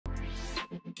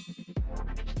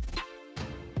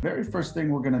Very first thing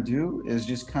we're going to do is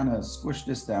just kind of squish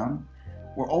this down.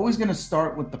 We're always going to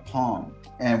start with the palm,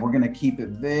 and we're going to keep it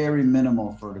very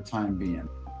minimal for the time being.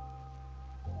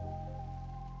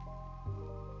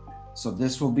 So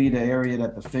this will be the area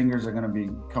that the fingers are going to be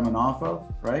coming off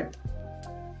of, right?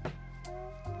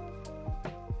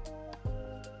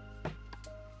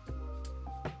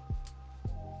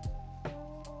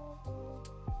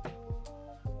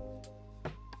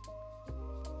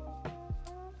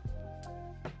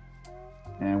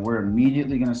 And we're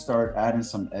immediately going to start adding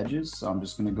some edges. So I'm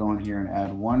just going to go in here and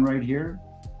add one right here,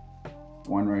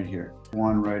 one right here,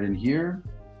 one right in here,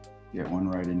 get one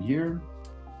right in here.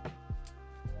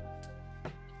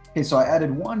 Okay, so I added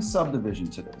one subdivision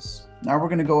to this. Now we're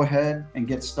going to go ahead and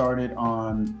get started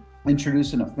on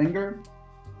introducing a finger.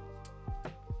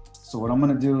 So what I'm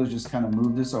going to do is just kind of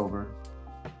move this over,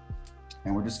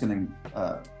 and we're just going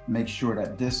to make sure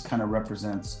that this kind of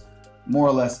represents more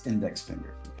or less index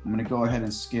finger. I'm going to go ahead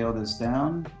and scale this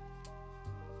down.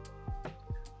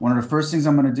 One of the first things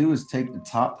I'm going to do is take the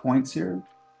top points here,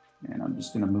 and I'm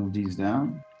just going to move these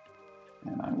down,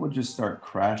 and I will just start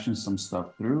crashing some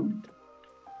stuff through.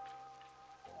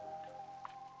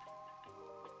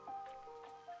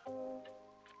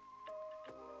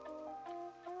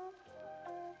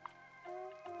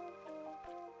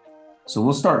 So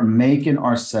we'll start making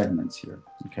our segments here,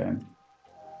 okay?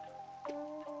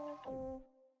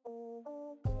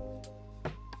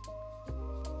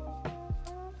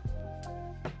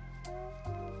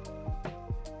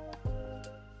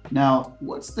 Now,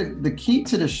 what's the key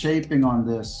to the shaping on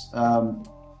this?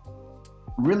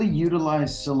 Really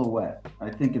utilize silhouette. I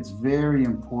think it's very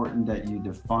important that you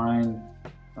define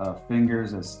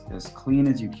fingers as clean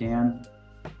as you can.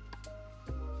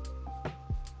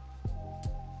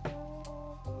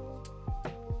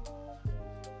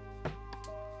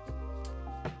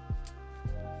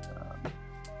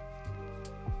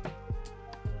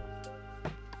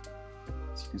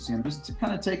 You see, I'm just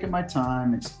kind of taking my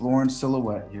time, exploring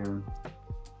silhouette here.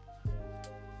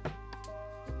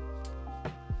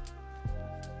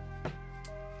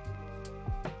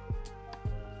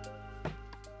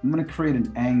 I'm going to create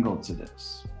an angle to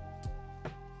this.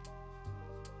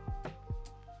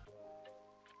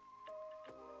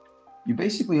 You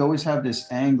basically always have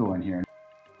this angle in here.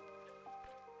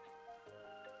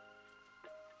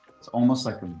 It's almost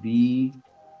like a V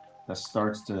that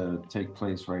starts to take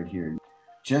place right here.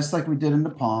 Just like we did in the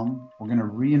palm, we're going to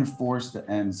reinforce the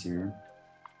ends here.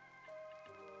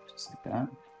 Just like that.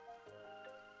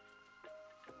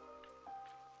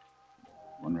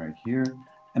 One right here.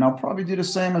 And I'll probably do the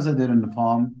same as I did in the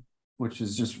palm, which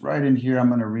is just right in here. I'm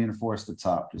going to reinforce the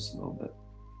top just a little bit.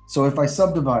 So if I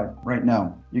subdivide right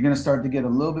now, you're going to start to get a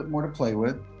little bit more to play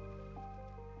with.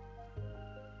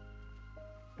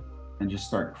 And just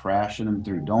start crashing them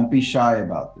through. Don't be shy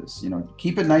about this. You know,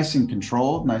 keep it nice and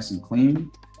controlled, nice and clean,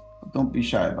 but don't be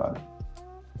shy about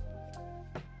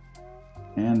it.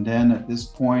 And then at this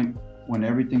point, when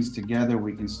everything's together,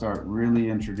 we can start really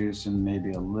introducing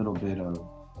maybe a little bit of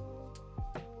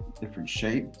different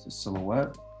shapes, a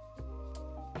silhouette.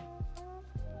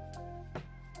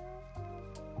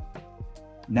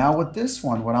 Now with this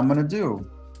one, what I'm going to do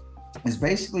is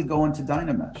basically go into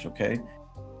Dynamesh, okay?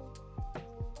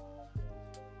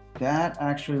 That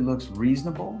actually looks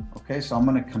reasonable. Okay, so I'm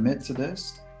going to commit to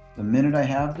this. The minute I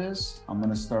have this, I'm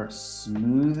going to start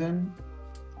smoothing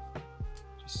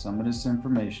just some of this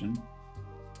information.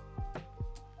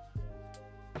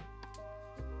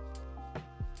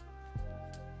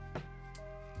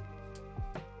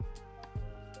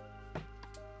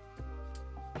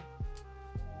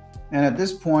 And at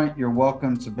this point, you're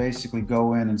welcome to basically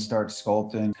go in and start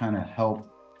sculpting, kind of help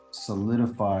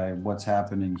solidify what's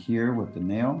happening here with the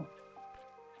nail.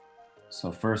 So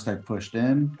first I pushed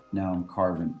in, now I'm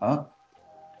carving up.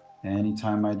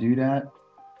 Anytime I do that,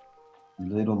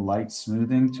 little light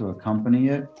smoothing to accompany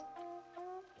it.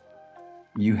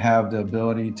 You have the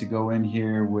ability to go in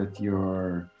here with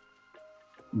your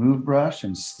move brush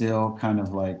and still kind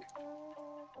of like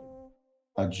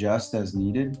adjust as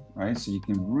needed, right? So you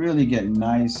can really get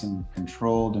nice and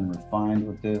controlled and refined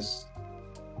with this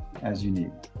as you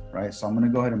need, right? So I'm going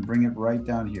to go ahead and bring it right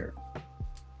down here.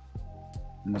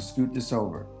 I'm going to scoot this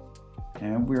over,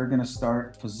 and we're going to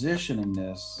start positioning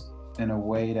this in a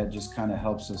way that just kind of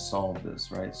helps us solve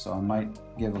this, right? So I might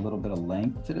give a little bit of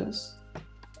length to this.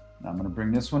 Now I'm going to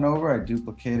bring this one over. I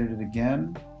duplicated it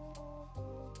again.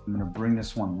 I'm going to bring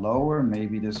this one lower.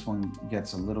 Maybe this one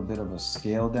gets a little bit of a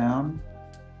scale down.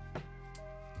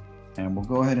 And we'll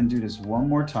go ahead and do this one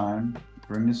more time.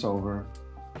 Bring this over.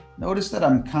 Notice that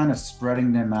I'm kind of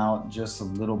spreading them out just a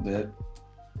little bit.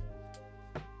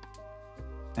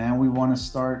 And we want to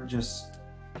start just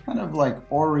kind of like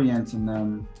orienting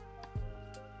them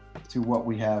to what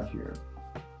we have here.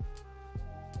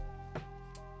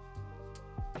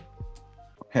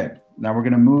 Okay, now we're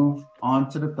going to move on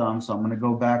to the thumb. So I'm going to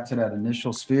go back to that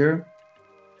initial sphere.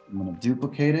 I'm going to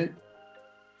duplicate it.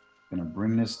 I'm going to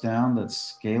bring this down. Let's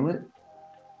scale it.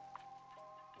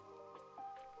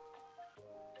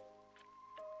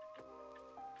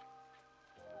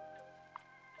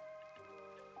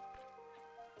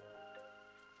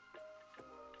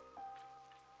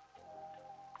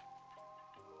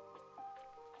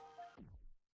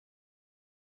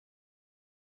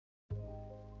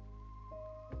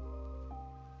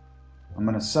 I'm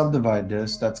going to subdivide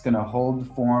this. That's going to hold the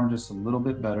form just a little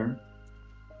bit better.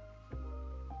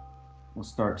 We'll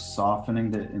start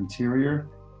softening the interior.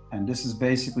 And this is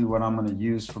basically what I'm going to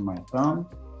use for my thumb.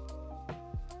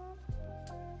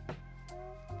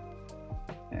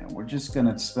 And we're just going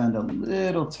to spend a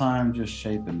little time just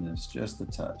shaping this, just a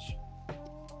touch.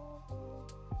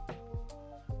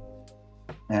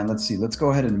 And let's see, let's go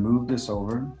ahead and move this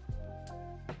over.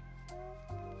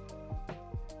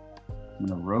 I'm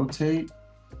going to rotate.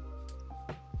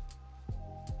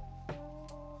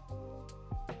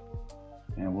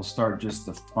 And we'll start just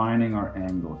defining our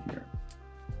angle here.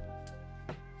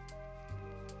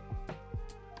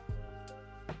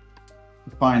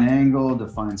 Define angle,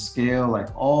 define scale, like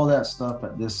all that stuff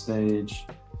at this stage.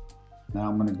 Now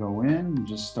I'm going to go in and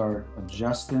just start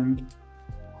adjusting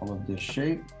all of this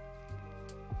shape.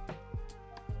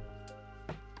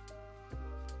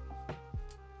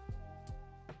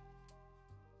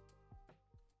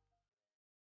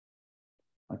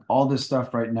 Like all this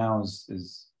stuff right now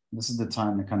this is the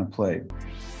time to kind of play.